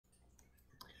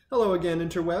Hello again,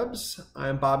 interwebs.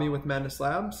 I'm Bobby with Madness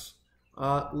Labs.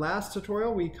 Last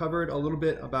tutorial we covered a little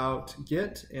bit about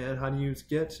Git and how to use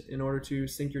Git in order to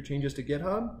sync your changes to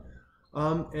GitHub.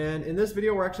 And in this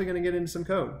video we're actually going to get into some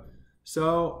code.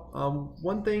 So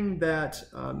one thing that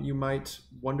you might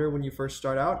wonder when you first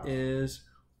start out is,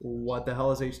 what the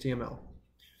hell is HTML?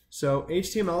 So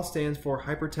HTML stands for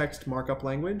Hypertext Markup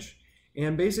Language,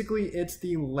 and basically it's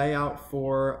the layout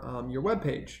for your web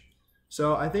page.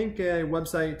 So I think a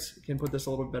website can put this a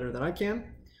little bit better than I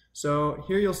can. So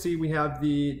here you'll see we have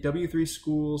the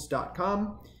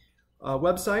w3schools.com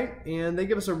website, and they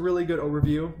give us a really good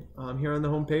overview. Here on the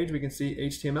home page we can see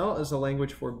HTML is a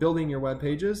language for building your web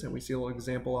pages, and we see a little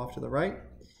example off to the right.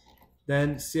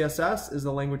 Then CSS is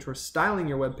the language for styling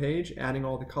your web page, adding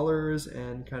all the colors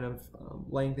and kind of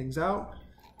laying things out.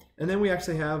 And then we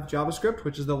actually have JavaScript,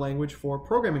 which is the language for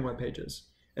programming web pages.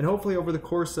 And hopefully over the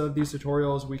course of these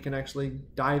tutorials we can actually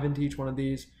dive into each one of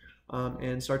these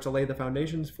and start to lay the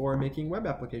foundations for making web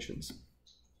applications.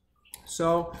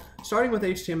 So starting with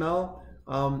HTML,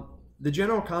 the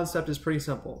general concept is pretty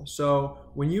simple. So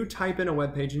when you type in a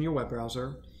web page in your web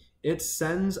browser, it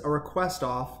sends a request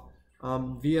off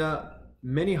via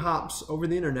many hops over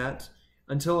the internet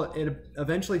until it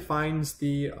eventually finds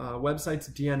the website's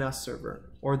DNS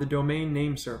server, or the domain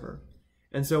name server.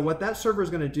 And so what that server is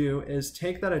going to do is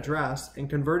take that address and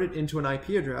convert it into an IP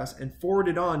address and forward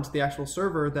it on to the actual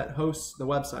server that hosts the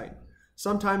website.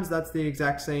 Sometimes that's the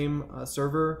exact same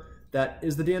server that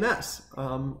is the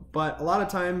DNS, but a lot of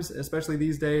times, especially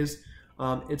these days,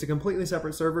 it's a completely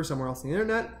separate server somewhere else on the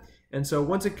internet. And so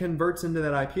once it converts into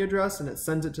that IP address and it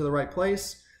sends it to the right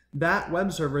place, that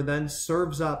web server then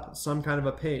serves up some kind of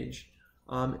a page.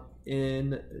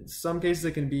 In some cases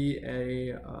it can be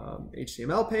a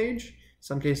HTML page.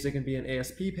 Some cases it can be an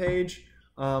ASP page.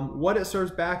 What it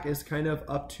serves back is kind of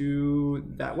up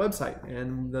to that website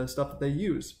and the stuff that they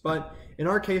use. But in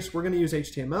our case, we're going to use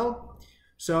HTML.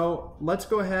 So let's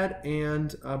go ahead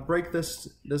and break this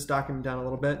document down a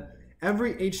little bit.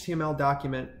 Every HTML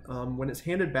document, when it's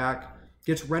handed back,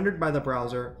 gets rendered by the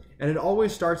browser, and it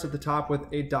always starts at the top with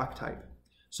a doc type.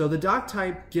 So the doc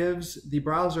type gives the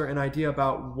browser an idea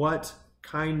about what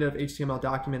kind of HTML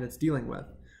document it's dealing with.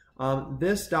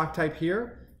 This doc type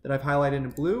here that I've highlighted in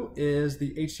blue is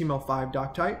the HTML5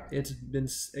 doc type. It's been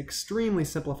extremely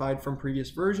simplified from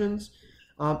previous versions.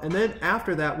 And then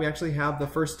after that, we actually have the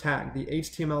first tag, the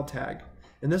HTML tag.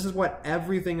 And this is what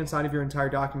everything inside of your entire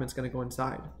document is going to go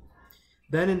inside.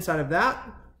 Then inside of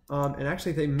that, and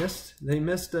actually they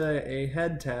missed a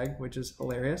head tag, which is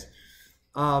hilarious.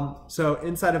 So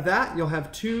inside of that, you'll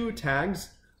have two tags,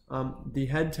 the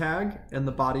head tag and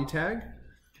the body tag.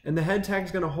 And the head tag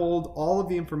is going to hold all of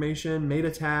the information,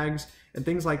 meta tags, and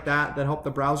things like that that help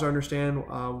the browser understand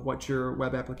what your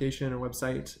web application or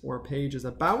website or page is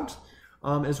about,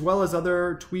 as well as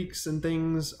other tweaks and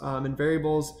things and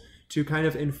variables to kind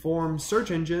of inform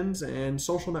search engines and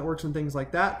social networks and things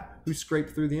like that who scrape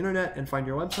through the internet and find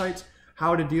your websites,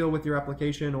 how to deal with your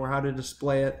application or how to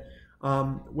display it,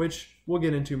 which we'll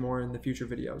get into more in the future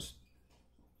videos.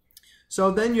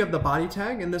 So then you have the body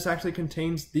tag, and this actually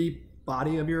contains the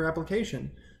body of your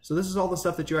application. So this is all the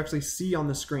stuff that you actually see on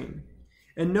the screen.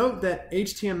 And note that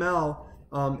HTML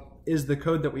is the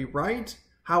code that we write.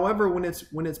 However, when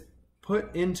it's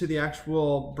put into the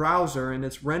actual browser and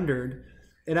it's rendered,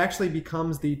 it actually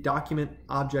becomes the document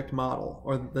object model,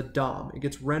 or the DOM. It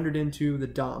gets rendered into the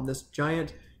DOM, this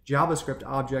giant JavaScript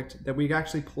object that we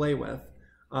actually play with.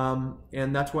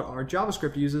 And that's what our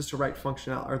JavaScript uses to write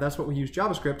functionality, or that's what we use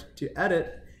JavaScript to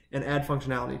edit and add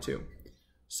functionality to.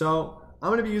 So I'm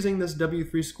going to be using this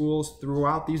W3 Schools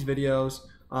throughout these videos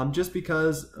just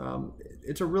because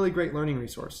it's a really great learning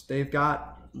resource. They've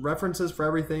got references for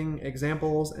everything,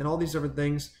 examples, and all these different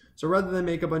things. So rather than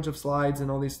make a bunch of slides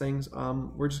and all these things,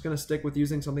 we're just going to stick with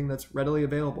using something that's readily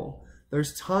available.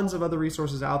 There's tons of other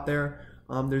resources out there.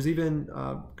 There's even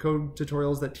code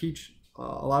tutorials that teach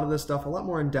a lot of this stuff a lot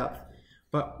more in depth.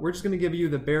 But we're just going to give you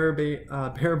the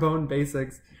bare bone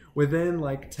basics within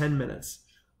like 10 minutes.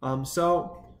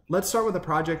 So let's start with a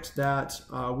project that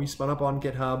we spun up on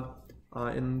GitHub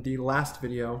in the last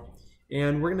video,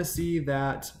 and we're going to see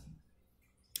that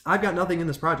I've got nothing in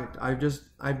this project. I've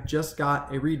just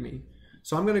got a README.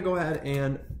 So I'm going to go ahead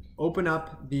and open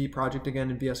up the project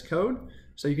again in VS Code.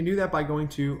 So you can do that by going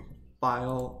to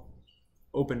File,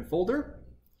 Open Folder,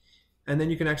 and then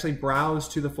you can actually browse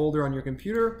to the folder on your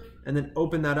computer and then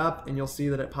open that up, and you'll see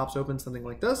that it pops open something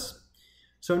like this.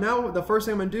 So now the first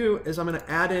thing I'm going to do is I'm going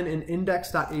to add in an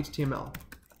index.html.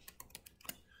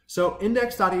 So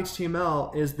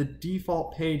index.html is the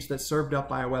default page that's served up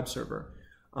by a web server.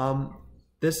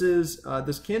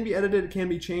 This can be edited, it can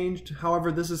be changed.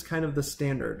 However, this is kind of the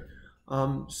standard.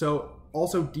 So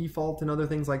also default and other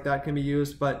things like that can be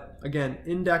used, but again,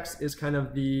 index is kind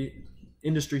of the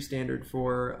industry standard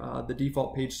for the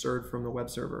default page served from the web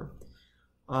server.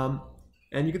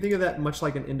 And you can think of that much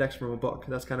like an index from a book.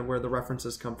 That's kind of where the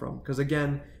references come from. Because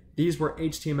again, these were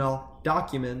HTML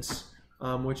documents,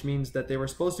 which means that they were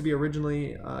supposed to be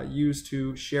originally used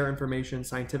to share information,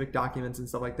 scientific documents and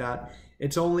stuff like that.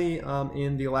 It's only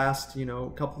in the last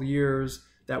couple of years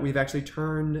that we've actually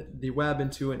turned the web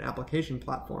into an application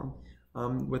platform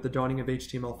with the dawning of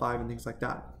HTML5 and things like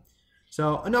that.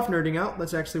 So enough nerding out.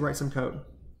 Let's actually write some code.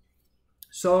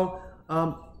 So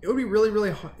it would be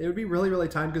really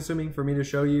time consuming for me to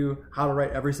show you how to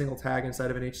write every single tag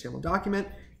inside of an HTML document,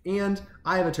 and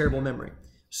I have a terrible memory.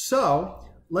 So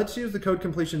let's use the code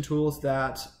completion tools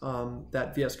that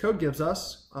that VS Code gives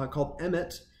us called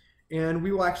Emmet, and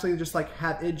we will actually just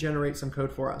have it generate some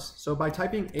code for us. So by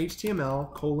typing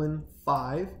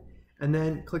HTML:5 and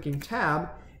then clicking tab,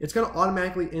 it's going to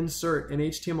automatically insert an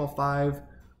HTML5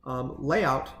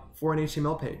 layout for an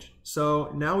HTML page.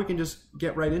 So now we can just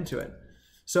get right into it.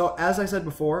 So as I said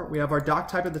before, we have our doc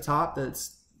type at the top,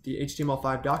 that's the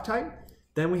HTML5 doc type.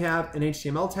 Then we have an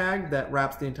HTML tag that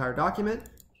wraps the entire document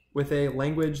with a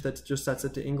language that just sets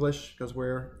it to English because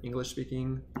we're English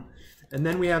speaking. And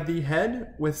then we have the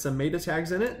head with some meta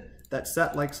tags in it that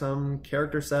set some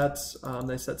character sets.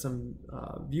 They set some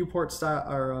viewport style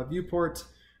or viewport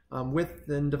width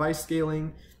and device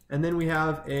scaling. And then we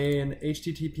have an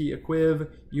HTTP equiv,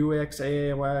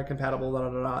 UXAY compatible, da da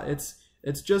da da.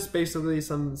 It's just basically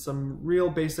some real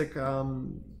basic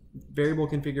variable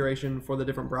configuration for the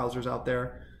different browsers out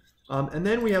there. And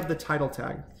then we have the title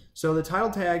tag. So the title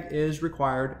tag is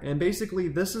required, and basically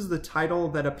this is the title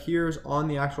that appears on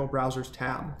the actual browser's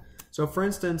tab. So for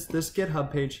instance, this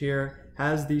GitHub page here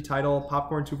has the title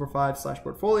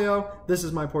popcorn245/portfolio. This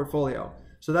is my portfolio.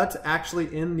 So that's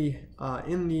actually in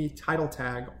the title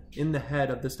tag in the head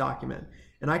of this document.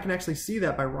 And I can actually see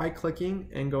that by right-clicking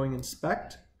and going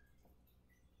inspect.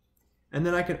 And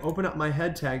then I can open up my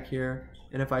head tag here,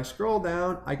 and if I scroll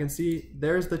down, I can see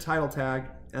there's the title tag,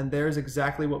 and there's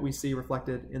exactly what we see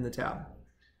reflected in the tab.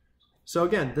 So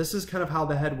again, this is kind of how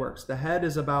the head works. The head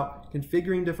is about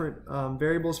configuring different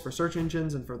variables for search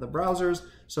engines and for the browsers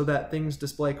so that things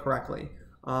display correctly.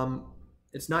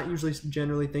 It's not usually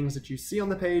generally things that you see on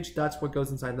the page. That's what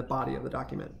goes inside the body of the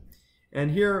document.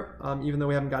 And here, even though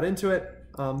we haven't got into it,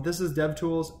 this is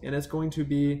DevTools, and it's going to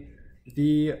be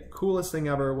the coolest thing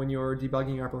ever when you're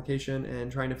debugging your application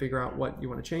and trying to figure out what you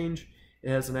want to change. It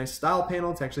has a nice style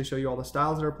panel to actually show you all the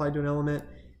styles that are applied to an element.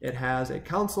 It has a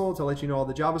console to let you know all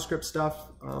the JavaScript stuff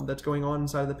that's going on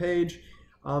inside of the page,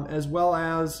 as well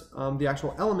as the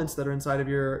actual elements that are inside of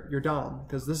your DOM,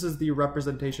 because this is the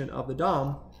representation of the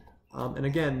DOM. And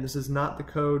again, this is not the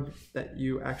code that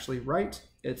you actually write.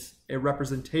 It's a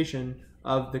representation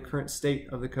of the current state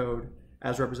of the code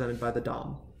as represented by the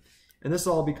DOM. And this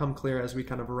will all become clear as we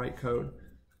kind of write code.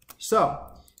 So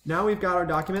now we've got our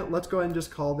document. Let's go ahead and just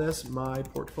call this my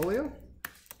portfolio.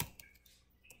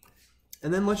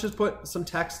 And then let's just put some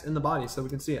text in the body so we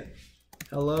can see it.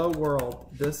 Hello world,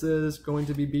 this is going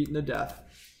to be beaten to death.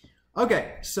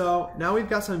 Okay, so now we've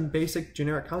got some basic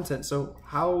generic content. So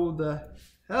how the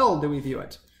hell do we view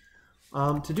it?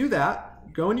 To do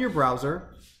that, go into your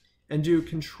browser and do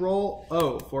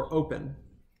Control-O for open.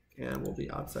 And we'll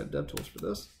be outside DevTools for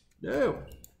this. No.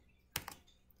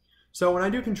 So when I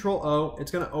do Control-O,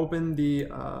 it's going to open the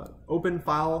open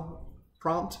file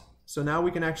prompt. So now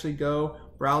we can actually go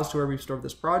browse to where we've stored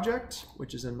this project,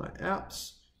 which is in my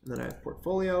apps, and then I have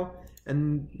portfolio,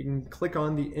 and you can click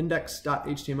on the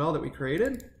index.html that we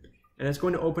created, and it's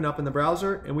going to open up in the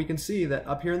browser, and we can see that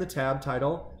up here in the tab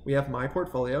title, we have my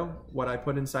portfolio, what I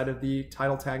put inside of the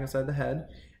title tag inside the head,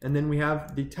 and then we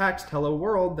have the text, hello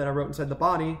world, that I wrote inside the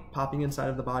body, popping inside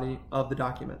of the body of the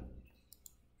document.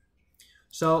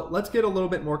 So let's get a little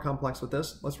bit more complex with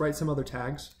this. Let's write some other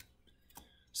tags.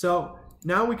 So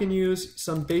now we can use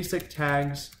some basic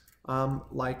tags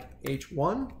like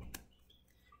H1,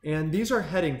 and these are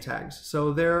heading tags.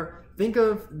 So think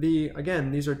of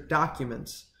again, these are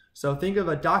documents. So think of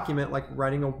a document like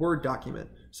writing a Word document.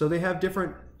 So they have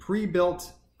different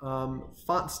pre-built font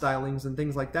stylings and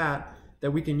things like that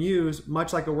that we can use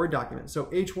much like a Word document. So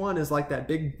H1 is like that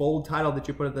big bold title that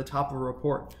you put at the top of a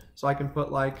report. So I can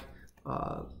put like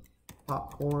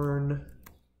popcorn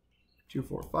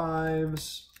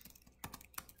 245's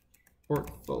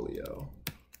portfolio.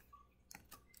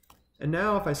 And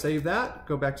now if I save that,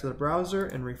 go back to the browser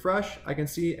and refresh, I can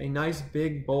see a nice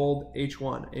big bold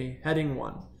H1, a heading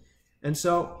one. And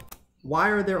so why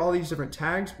are there all these different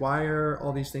tags? Why are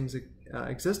all these things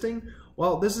existing?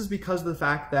 Well, this is because of the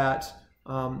fact that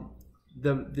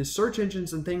the search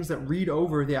engines and things that read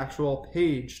over the actual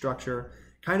page structure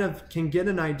kind of can get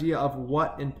an idea of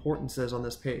what importance is on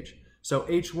this page. So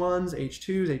H1s,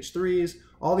 H2s, H3s,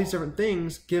 all these different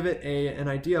things give it an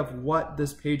idea of what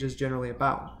this page is generally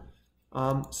about.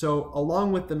 So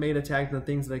along with the meta tags and the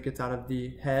things that it gets out of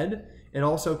the head, it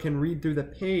also can read through the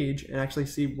page and actually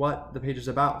see what the page is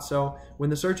about. So when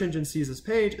the search engine sees this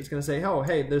page, it's going to say, oh,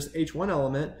 hey, this H1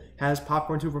 element has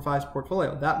Popcorn245's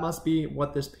portfolio. That must be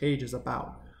what this page is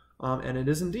about. And it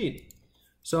is indeed.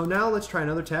 So now let's try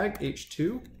another tag,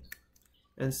 H2,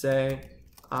 and say,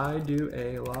 I do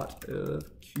a lot of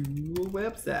cool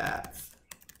websites.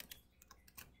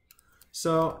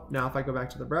 So now if I go back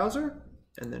to the browser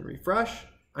and then refresh,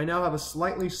 I now have a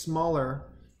slightly smaller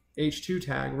H2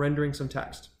 tag rendering some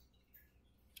text.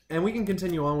 And we can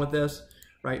continue on with this,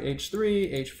 right?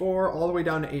 H3, H4, all the way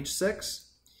down to H6.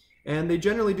 And they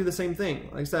generally do the same thing.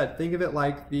 Like I said, think of it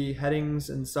like the headings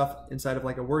and stuff inside of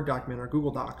like a Word document or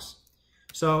Google Docs.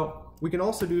 So we can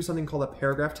also do something called a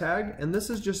paragraph tag, and this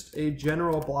is just a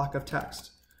general block of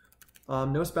text.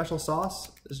 No special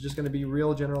sauce. This is just going to be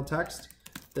real general text.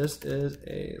 This is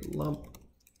a lump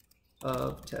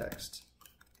of text.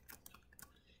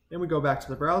 And we go back to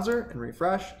the browser and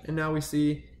refresh, and now we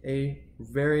see a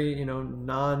very,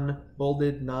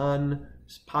 non-bolded,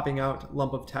 non-popping out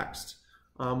lump of text,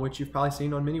 which you've probably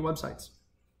seen on many websites.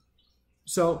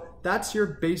 So that's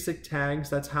your basic tags.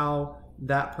 That's how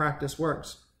that practice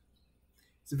works.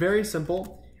 It's very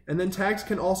simple. And then tags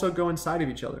can also go inside of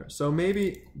each other. So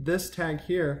maybe this tag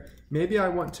here, maybe I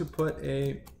want to put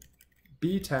a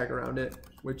B tag around it,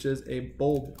 which is a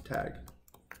bold tag.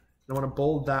 I want to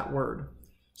bold that word.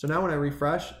 So now when I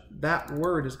refresh, that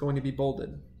word is going to be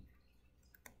bolded.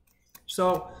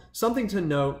 So something to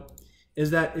note is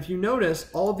that if you notice,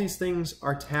 all of these things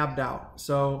are tabbed out.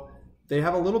 So they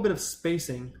have a little bit of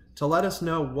spacing to let us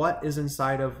know what is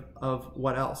inside of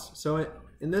what else. So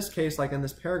in this case, like in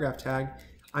this paragraph tag,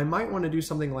 I might want to do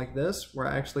something like this, where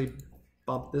I actually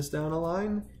bump this down a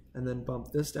line, and then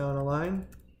bump this down a line,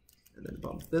 and then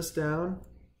bump this down,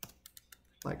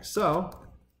 like so.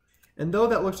 And though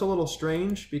that looks a little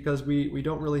strange, because we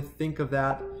don't really think of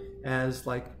that as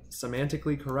like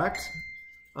semantically correct,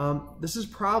 this is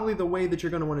probably the way that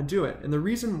you're going to want to do it. And the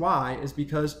reason why is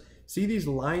because, see these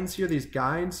lines here, these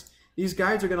guides? These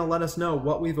guides are going to let us know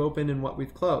what we've opened and what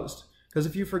we've closed. Because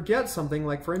if you forget something,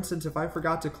 like for instance, if I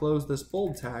forgot to close this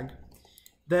bold tag,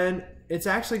 then it's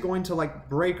actually going to like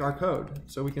break our code.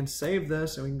 So we can save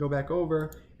this and we can go back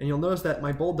over, and you'll notice that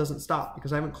my bold doesn't stop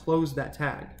because I haven't closed that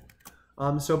tag.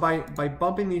 So by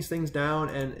bumping these things down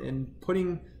and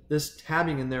putting this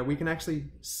tabbing in there, we can actually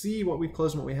see what we've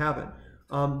closed and what we haven't.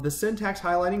 The syntax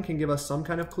highlighting can give us some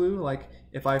kind of clue, like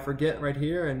if I forget right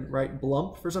here and write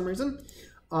blump for some reason,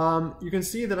 you can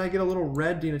see that I get a little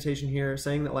red denotation here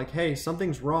saying that like, hey,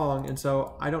 something's wrong, and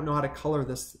so I don't know how to color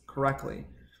this correctly.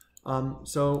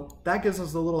 So that gives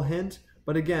us a little hint,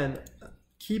 but again,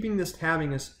 keeping this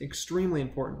tabbing is extremely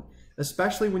important,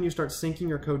 especially when you start syncing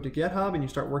your code to GitHub and you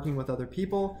start working with other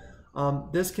people.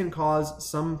 This can cause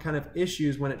some kind of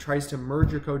issues when it tries to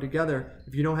merge your code together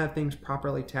if you don't have things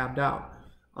properly tabbed out,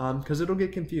 because it'll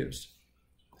get confused.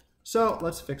 So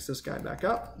let's fix this guy back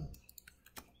up.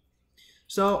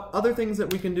 So other things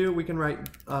that we can do, we can write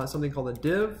something called a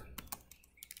div.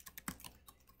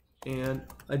 And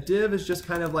a div is just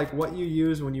kind of like what you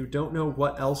use when you don't know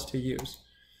what else to use.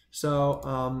 So,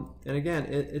 and again,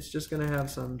 it's just going to have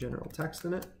some general text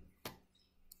in it.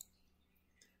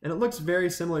 And it looks very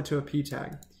similar to a p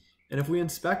tag. And if we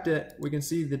inspect it, we can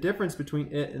see the difference between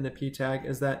it and the p tag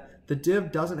is that the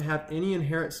div doesn't have any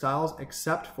inherent styles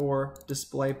except for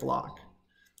display block.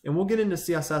 And we'll get into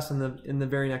CSS in the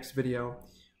very next video.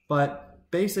 But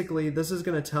basically, this is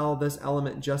going to tell this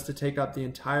element just to take up the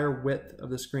entire width of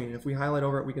the screen. If we highlight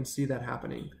over it, we can see that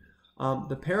happening.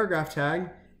 The paragraph tag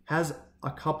has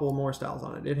a couple more styles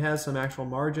on it. It has some actual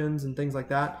margins and things like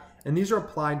that. And these are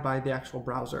applied by the actual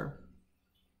browser.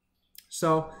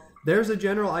 So there's a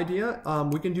general idea.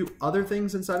 We can do other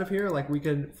things inside of here. Like we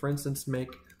could, for instance,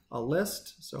 make a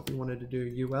list. So if we wanted to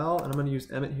do UL, and I'm going to use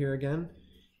Emmet here again.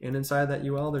 And inside that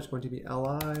UL, there's going to be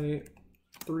li3,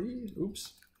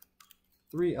 oops,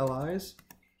 3 LIs.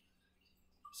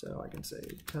 So I can say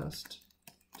test,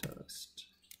 test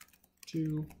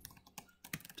 2,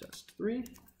 test 3.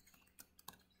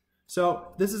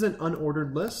 So this is an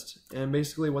unordered list, and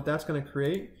basically what that's going to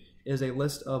create is a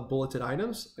list of bulleted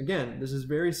items. Again, this is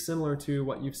very similar to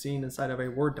what you've seen inside of a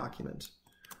Word document.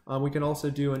 We can also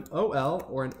do an OL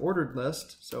or an ordered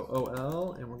list. So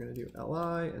OL, and we're going to do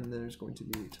LI, and then there's going to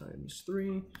be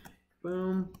 ×3.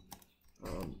 Boom.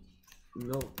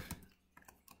 Milk,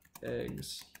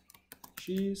 eggs,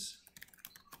 cheese.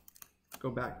 Go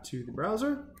back to the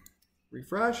browser,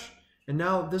 refresh, and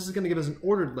now this is going to give us an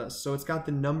ordered list. So it's got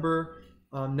the number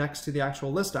next to the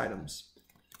actual list items.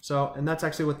 So, and that's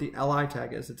actually what the LI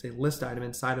tag is. It's a list item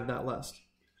inside of that list.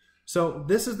 So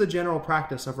this is the general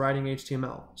practice of writing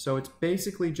HTML. So it's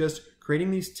basically just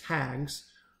creating these tags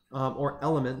or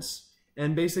elements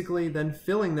and basically then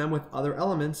filling them with other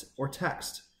elements or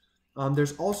text.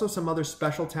 There's also some other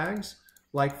special tags,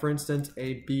 like for instance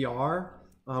a BR,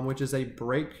 which is a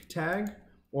break tag,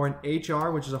 or an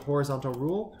HR, which is a horizontal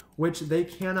rule, which they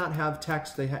cannot have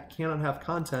text, they cannot have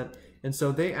content, and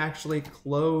so they actually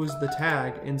close the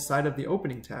tag inside of the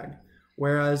opening tag.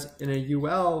 Whereas in a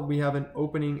UL, we have an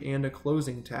opening and a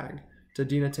closing tag to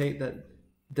denotate that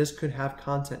this could have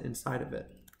content inside of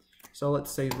it. So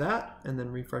let's save that and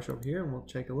then refresh over here and we'll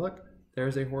take a look.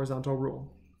 There's a horizontal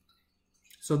rule.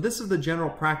 So this is the general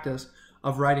practice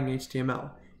of writing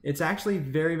HTML. It's actually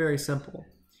very, very simple.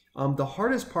 The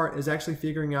hardest part is actually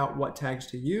figuring out what tags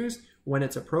to use when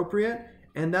it's appropriate,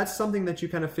 and that's something that you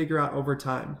kind of figure out over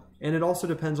time. And it also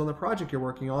depends on the project you're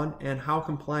working on and how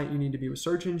compliant you need to be with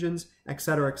search engines,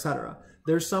 etc., etc.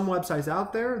 There's some websites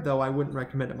out there, though I wouldn't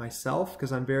recommend it myself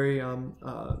because I'm very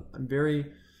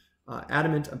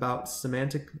adamant about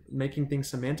making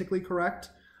things semantically correct.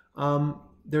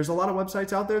 There's a lot of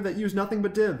websites out there that use nothing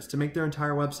but divs to make their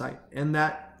entire website, and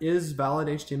that is valid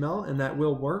HTML and that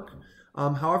will work.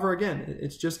 However, again,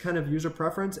 it's just kind of user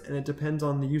preference and it depends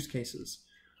on the use cases.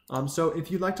 So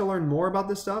if you'd like to learn more about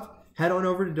this stuff, head on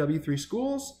over to W3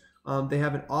 Schools. They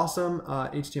have an awesome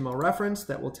HTML reference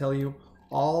that will tell you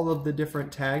all of the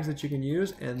different tags that you can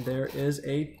use, and there is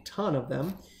a ton of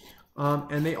them.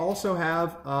 And they also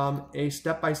have a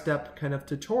step-by-step kind of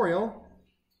tutorial.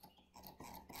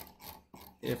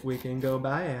 If we can go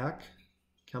back,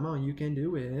 come on, you can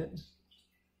do it.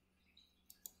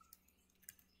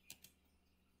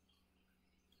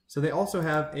 So they also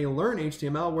have a Learn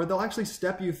HTML where they'll actually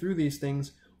step you through these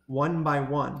things one by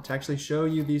one to actually show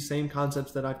you these same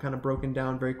concepts that I've kind of broken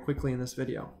down very quickly in this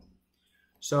video.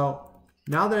 So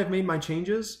now that I've made my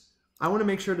changes, I want to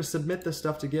make sure to submit this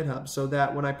stuff to GitHub so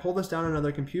that when I pull this down on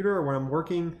another computer or when I'm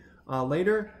working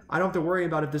later, I don't have to worry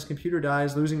about if this computer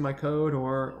dies, losing my code,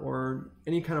 or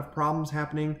any kind of problems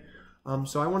happening.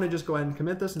 So I want to just go ahead and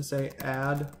commit this and say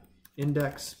add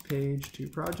index page to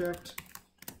project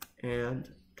and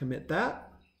commit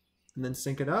that and then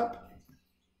sync it up.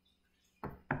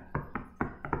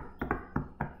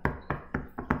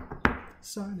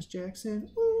 Sorry, Miss Jackson.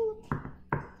 Ooh.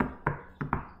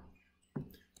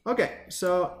 Okay,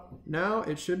 so now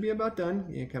it should be about done.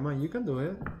 Yeah, come on, you can do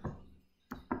it.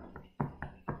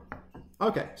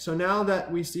 Okay, so now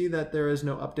that we see that there is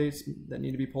no updates that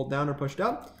need to be pulled down or pushed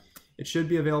up, it should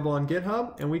be available on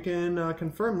GitHub, and we can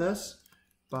confirm this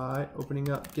by opening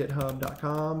up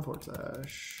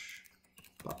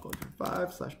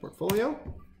github.com/popculture5/portfolio.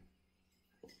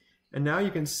 And now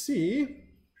you can see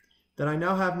that I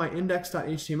now have my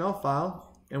index.html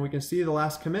file, and we can see the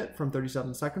last commit from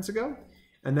 37 seconds ago,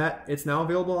 and that it's now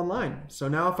available online. So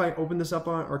now if I open this up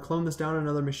on, or clone this down on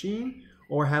another machine,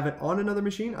 or have it on another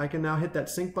machine, I can now hit that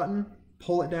sync button,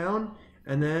 pull it down,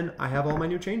 and then I have all my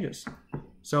new changes.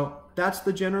 So that's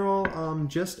the general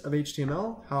gist of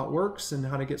HTML, how it works and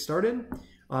how to get started.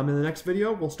 In the next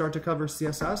video, we'll start to cover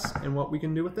CSS and what we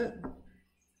can do with it.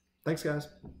 Thanks, guys.